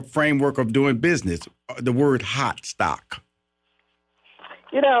framework of doing business? The word hot stock.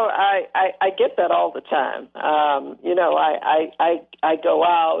 I get that all the time. I go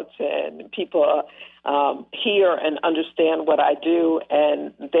out and people hear and understand what I do,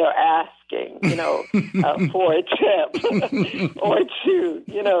 and they're asking, for a tip or two.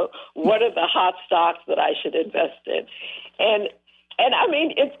 What are the hot stocks that I should invest in? And I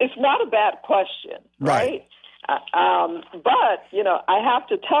mean, it's not a bad question, right? But, I have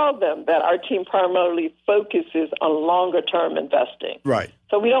to tell them that our team primarily focuses on longer-term investing. Right.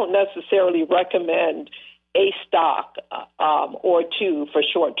 So we don't necessarily recommend a stock or two for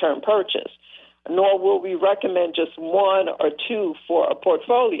short-term purchase, nor will we recommend just one or two for a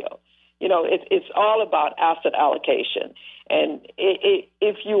portfolio. It's all about asset allocation. And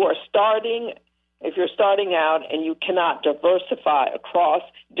if you're starting out and you cannot diversify across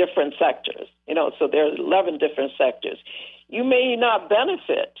different sectors, so there's 11 different sectors, you may not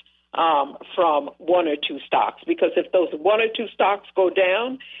benefit from one or two stocks, because if those one or two stocks go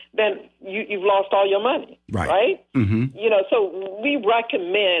down, then you've lost all your money, right? Mm-hmm. So we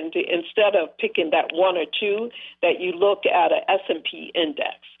recommend, instead of picking that one or two, that you look at an S&P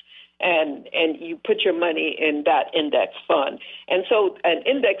index. And you put your money in that index fund. And so an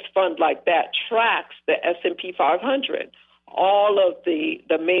index fund like that tracks the S&P 500, all of the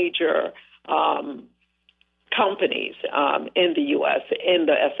major companies in the U.S. in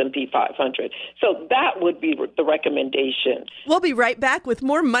the S&P 500. So that would be the recommendation. We'll be right back with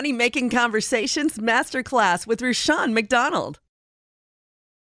more Money Making Conversations Masterclass with Rushion McDonald.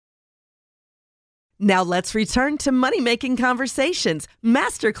 Now let's return to Money Making Conversations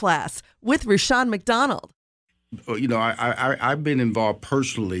Masterclass with Rushion McDonald. I've been involved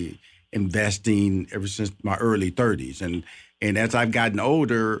personally investing ever since my early 30s. And as I've gotten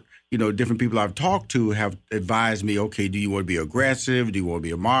older, different people I've talked to have advised me, okay, do you want to be aggressive? Do you want to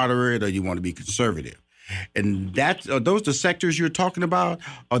be a moderate? Or do you want to be conservative? And are those the sectors you're talking about?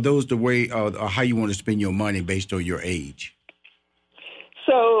 Are those the way how you want to spend your money based on your age?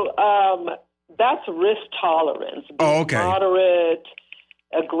 So that's risk tolerance. Moderate,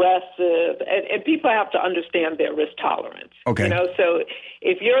 aggressive, and people have to understand their risk tolerance. Okay. So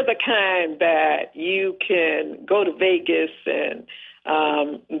if you're the kind that you can go to Vegas and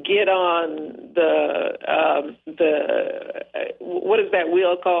get on the what is that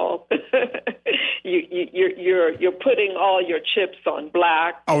wheel called? You're putting all your chips on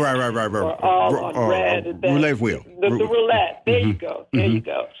black. Oh, right. Or all on red. Roulette wheel. The roulette. There you go. There you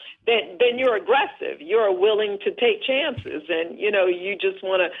go. Then you're aggressive. You're willing to take chances, and you just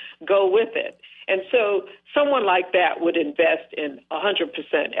want to go with it. And so someone like that would invest in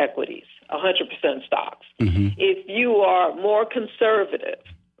 100% equities, 100% stocks. Mm-hmm. If you are more conservative,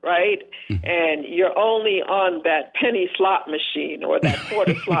 right? And you're only on that penny slot machine or that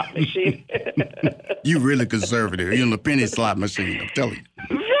quarter slot machine. You really conservative. You're on the penny slot machine, I'm telling you.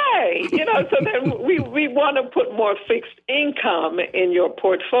 Right. So then we want to put more fixed income in your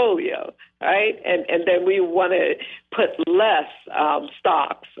portfolio, right? And then we want to put less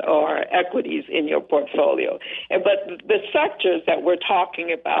stocks or equities in your portfolio. But the sectors that we're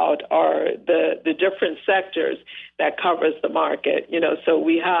talking about are the different sectors that covers the market. So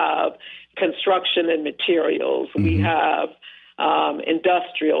we have construction and materials, we have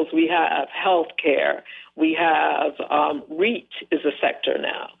industrials, we have healthcare, we have REIT is a sector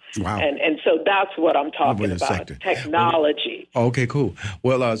now. Wow. And so that's what I'm talking about, sector. Technology. Okay, cool.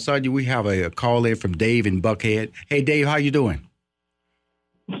 Well, Sonia, we have a call in from Dave in Buckhead. Hey, Dave, how you doing?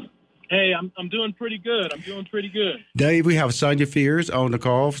 Hey, I'm doing pretty good. Dave, we have Sonia Fears on the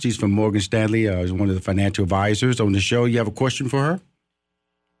call. She's from Morgan Stanley. She's one of the financial advisors on the show. You have a question for her?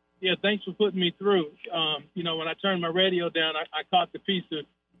 Yeah, thanks for putting me through. When I turned my radio down, I caught the piece of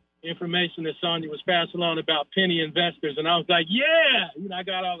information that Sonia was passing along about penny investors, and I was like, yeah, I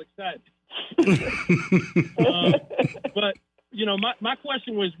got all excited. But my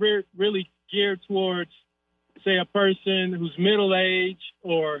question was really geared towards, say, a person who's middle-aged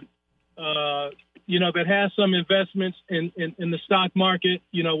or, that has some investments in the stock market,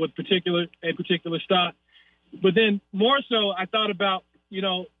 with a particular stock. But then more so, I thought about,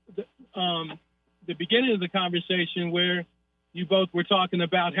 the beginning of the conversation where you both were talking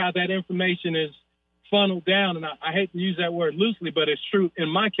about how that information is funneled down, and I hate to use that word loosely, but it's true in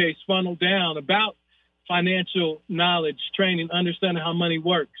my case, funneled down about financial knowledge, training, understanding how money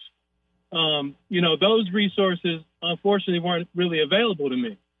works. Those resources, unfortunately, weren't really available to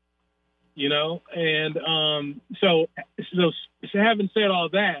me, and so having said all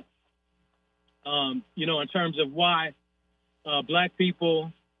that, in terms of why Black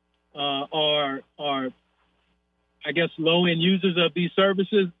people are I guess, low-end users of these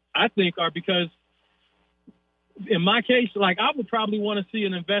services, I think are because, in my case, like I would probably want to see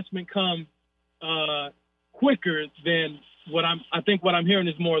an investment come quicker than what I'm hearing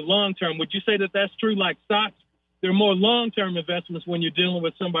is more long-term. Would you say that that's true? Like stocks, they're more long-term investments when you're dealing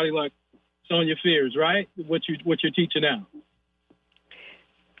with somebody like Sonia Fears, right? What you're teaching now.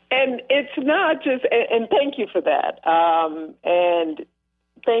 And it's not just, and thank you for that. And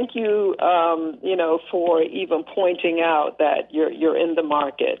thank you, for even pointing out that you're in the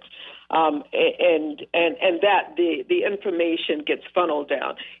market, and that the information gets funneled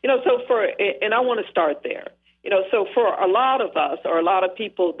down. And I want to start there. So for a lot of us, or a lot of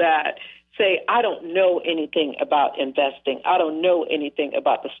people that say, I don't know anything about investing, I don't know anything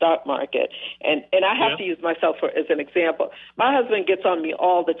about the stock market, and I have to use myself as an example. My husband gets on me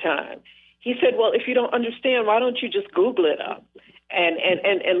all the time. He said, well, if you don't understand, why don't you just Google it up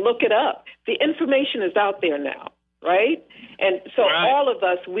and look it up? The information is out there now, right? And so all of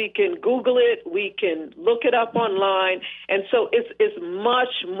us, we can Google it, we can look it up online, and so it's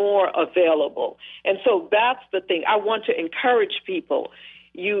much more available. And so that's the thing. I want to encourage people.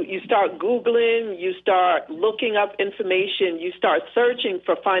 You start Googling, you start looking up information, you start searching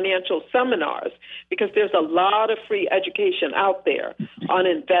for financial seminars, because there's a lot of free education out there on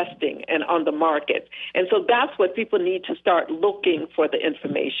investing and on the market. And so that's what people need to start looking for, the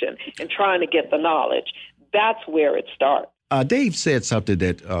information and trying to get the knowledge. That's where it starts. Dave said something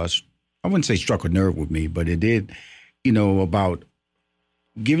that I wouldn't say struck a nerve with me, but it did, about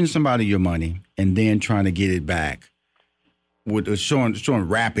giving somebody your money and then trying to get it back. With showing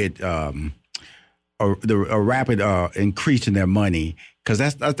rapid rapid increase in their money, because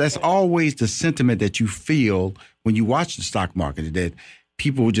that's always the sentiment that you feel when you watch the stock market, that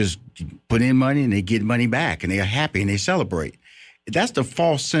people just put in money and they get money back and they're happy and they celebrate. That's the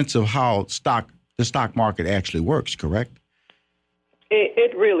false sense of how the stock market actually works, correct?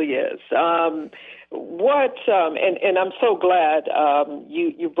 It really is. And I'm so glad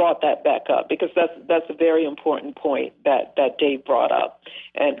you brought that back up, because that's a very important point that Dave brought up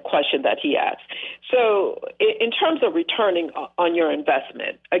and question that he asked. So in terms of returning on your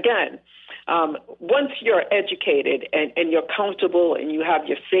investment, again, once you're educated and you're comfortable and you have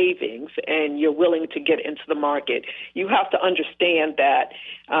your savings and you're willing to get into the market, you have to understand that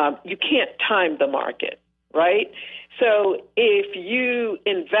you can't time the market, right? So if you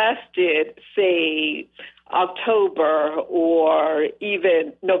invested, say, October or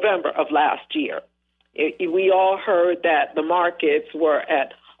even November of last year, we all heard that the markets were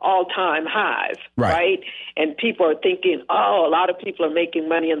at all-time highs, right? And people are thinking, a lot of people are making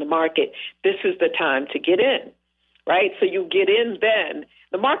money in the market. This is the time to get in, right? So you get in then.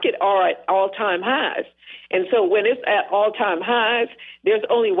 The market are at all-time highs. And so when it's at all-time highs, there's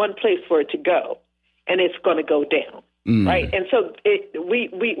only one place for it to go, and it's going to go down. Right. And so we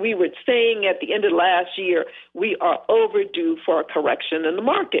were saying at the end of last year, we are overdue for a correction in the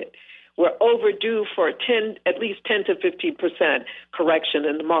market. We're overdue for at least 10 to 15% correction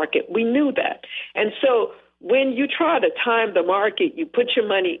in the market. We knew that. And so when you try to time the market, you put your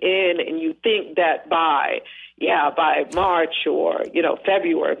money in and you think that by March or,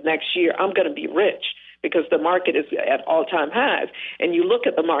 February of next year, I'm going to be rich, because the market is at all-time highs. And you look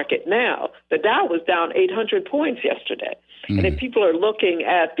at the market now, the Dow was down 800 points yesterday. And if people are looking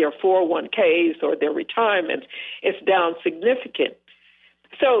at their 401ks or their retirements, it's down significant.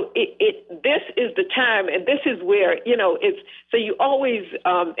 So this is the time, and this is where, so you always,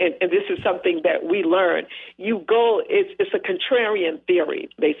 and this is something that we learn, it's a contrarian theory.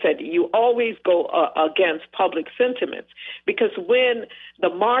 They said you always go against public sentiments, because when the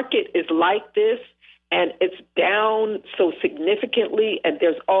market is like this, and it's down so significantly, and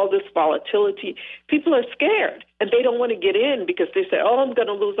there's all this volatility, people are scared, and they don't want to get in because they say, I'm going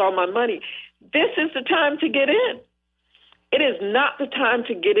to lose all my money. This is the time to get in. It is not the time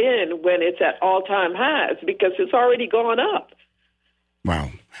to get in when it's at all-time highs, because it's already gone up. Wow.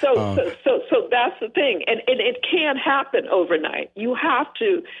 So that's the thing. And it can't happen overnight. You have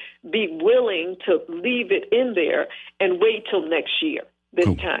to be willing to leave it in there and wait till next year.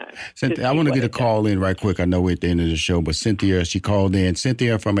 Time. Cynthia, I want to get a call in right quick. I know we're at the end of the show, but Cynthia, she called in.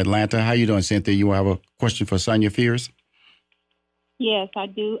 Cynthia from Atlanta. How you doing, Cynthia? You have a question for Sonia Fears? Yes, I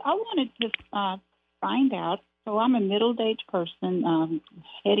do. I wanted to find out. So I'm a middle-aged person,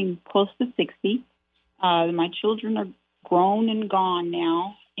 heading close to 60. My children are grown and gone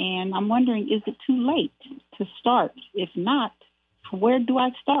now, and I'm wondering, is it too late to start? If not, where do I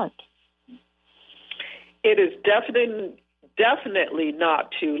start? It is definitely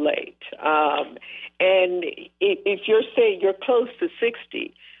not too late. And if you're saying you're close to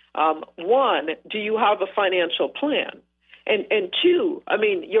 60, one, do you have a financial plan? And two,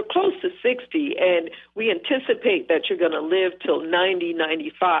 you're close to 60, and we anticipate that you're going to live till 90,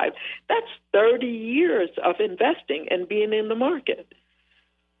 95. That's 30 years of investing and being in the market.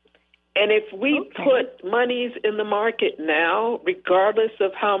 And if we put monies in the market now, regardless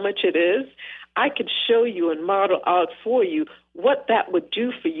of how much it is, I could show you and model out for you what that would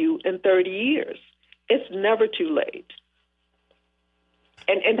do for you in 30 years. It's never too late.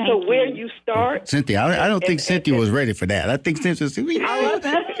 And so where you start... Cynthia, I don't think Cynthia was ready for that. I think Cynthia's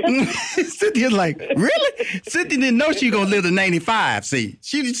like, really? Cynthia didn't know she was going to live to 95. See,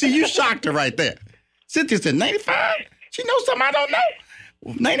 you shocked her right there. Cynthia said, 95? She knows something I don't know.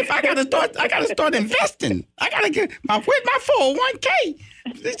 95, I gotta start investing. I gotta get my 401k.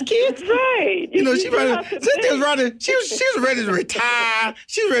 These kids, right? Cynthia's ready. She was ready to retire.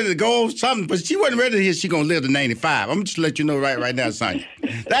 She was ready to go something, but she wasn't ready to hear she gonna live to 95. I'm just let you know right now, Sonia.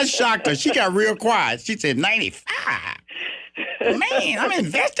 That shocked her. She got real quiet. She said 95. Man, I'm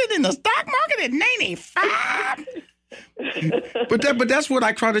invested in the stock market at 95. But that's what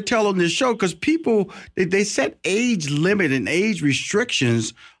I try to tell on this show, because people, they set age limit and age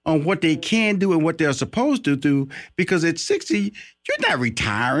restrictions on what they can do and what they're supposed to do, because at 60, you're not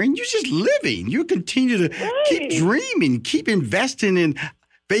retiring. You're just living. You continue to keep dreaming, keep investing in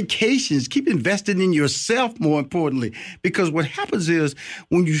vacations, keep investing in yourself, more importantly, because what happens is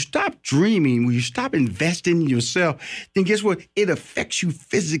when you stop dreaming, when you stop investing in yourself, then guess what? It affects you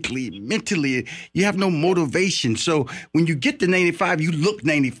physically, mentally. You have no motivation. So when you get to 95, you look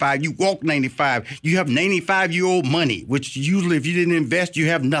 95, you walk 95, you have 95-year-old money, which usually if you didn't invest, you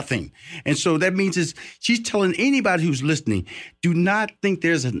have nothing. And so that means she's telling anybody who's listening, do not think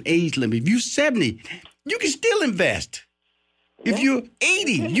there's an age limit. If you're 70, you can still invest. If you're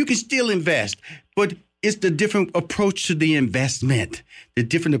 80, you can still invest, but it's the different approach to the investment, the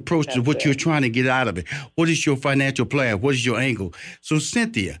different approach to what you're trying to get out of it. What is your financial plan? What is your angle? So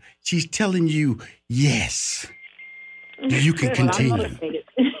Cynthia, she's telling you, yes, you can continue. Thank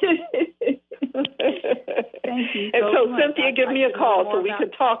you. And so Cynthia, give me a call so we can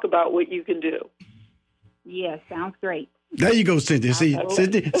talk about what you can do. Yes, sounds great. There you go, Cynthia. See,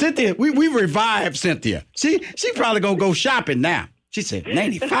 Cynthia, we revived Cynthia. She probably gonna go shopping now. She said,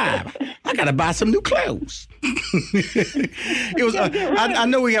 95. I gotta buy some new clothes. It was. I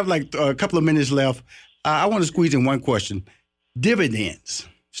know we have like a couple of minutes left. I want to squeeze in one question. Dividends,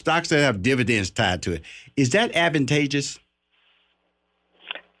 stocks that have dividends tied to it. Is that advantageous?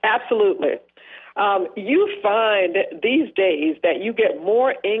 Absolutely. You find these days that you get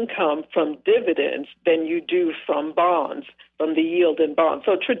more income from dividends than you do from bonds, from the yield in bonds.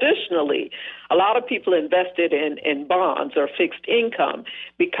 So traditionally, a lot of people invested in bonds or fixed income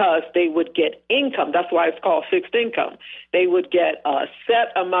because they would get income. That's why it's called fixed income. They would get a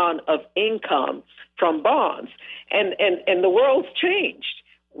set amount of income from bonds. And the world's changed.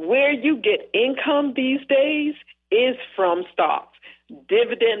 Where you get income these days is from stocks.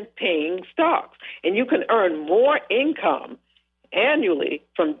 Dividend-paying stocks. And you can earn more income annually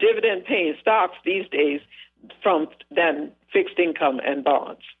from dividend-paying stocks these days than fixed income and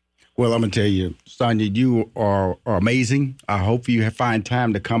bonds. Well, I'm going to tell you, Sonia, you are amazing. I hope you find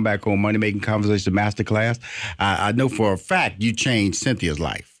time to come back on Money Making Conversation Masterclass. I know for a fact you changed Cynthia's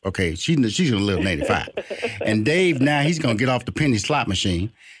life. Okay, she's going to live 95. And Dave, now he's going to get off the penny slot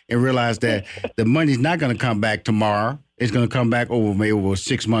machine and realize that the money's not going to come back tomorrow. It's going to come back over maybe over a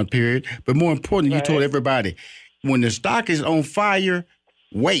 6-month period. But more importantly, you told everybody, when the stock is on fire,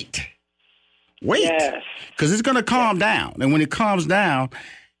 wait. Yes. Because it's going to calm down. And when it calms down,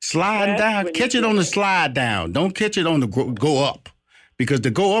 slide down. Catch it on the slide down. Don't catch it on the go up. Because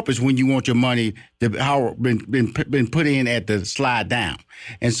the go up is when you want your money to been put in at the slide down.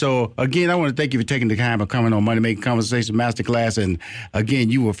 And so, again, I want to thank you for taking the time of coming on Money Making Conversation Masterclass. And,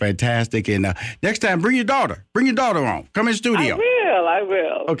 again, you were fantastic. And next time, bring your daughter. Bring your daughter on. Come in the studio. I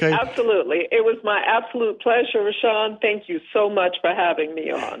will. Okay. Absolutely. It was my absolute pleasure, Rushion. Thank you so much for having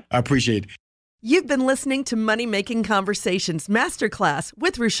me on. I appreciate it. You've been listening to Money Making Conversations Masterclass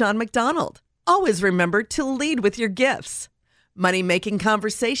with Rushion McDonald. Always remember to lead with your gifts. Money Making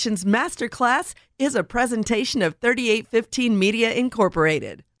Conversations Masterclass is a presentation of 3815 Media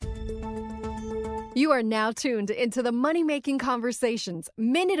Incorporated. You are now tuned into the Money Making Conversations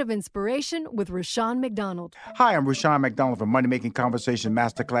Minute of Inspiration with Rushion McDonald. Hi, I'm Rushion McDonald from Money Making Conversation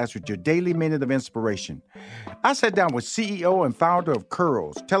Masterclass with your daily Minute of Inspiration. I sat down with CEO and founder of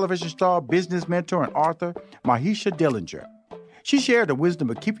Curls, television star, business mentor, and author, Mahisha Dillinger. She shared the wisdom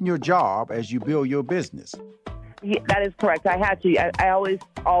of keeping your job as you build your business. Yeah, that is correct. I had to. I always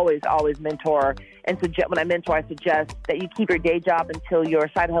mentor and suggest. When I mentor, I suggest that you keep your day job until your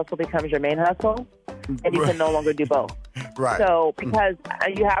side hustle becomes your main hustle, and you can no longer do both. Right. So because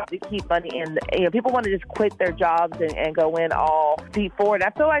you have to keep money in. People want to just quit their jobs and go in all feet forward.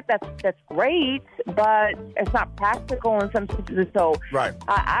 I feel like that's great, but it's not practical in some situations. So right.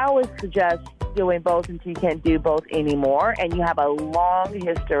 I always suggest doing both until you can't do both anymore, and you have a long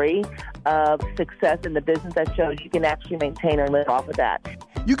history of success in the business that shows you can actually maintain or live off of that.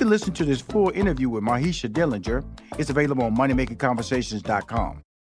 You can listen to this full interview with Mahisha Dillinger. It's available on MoneyMakingConversations.com.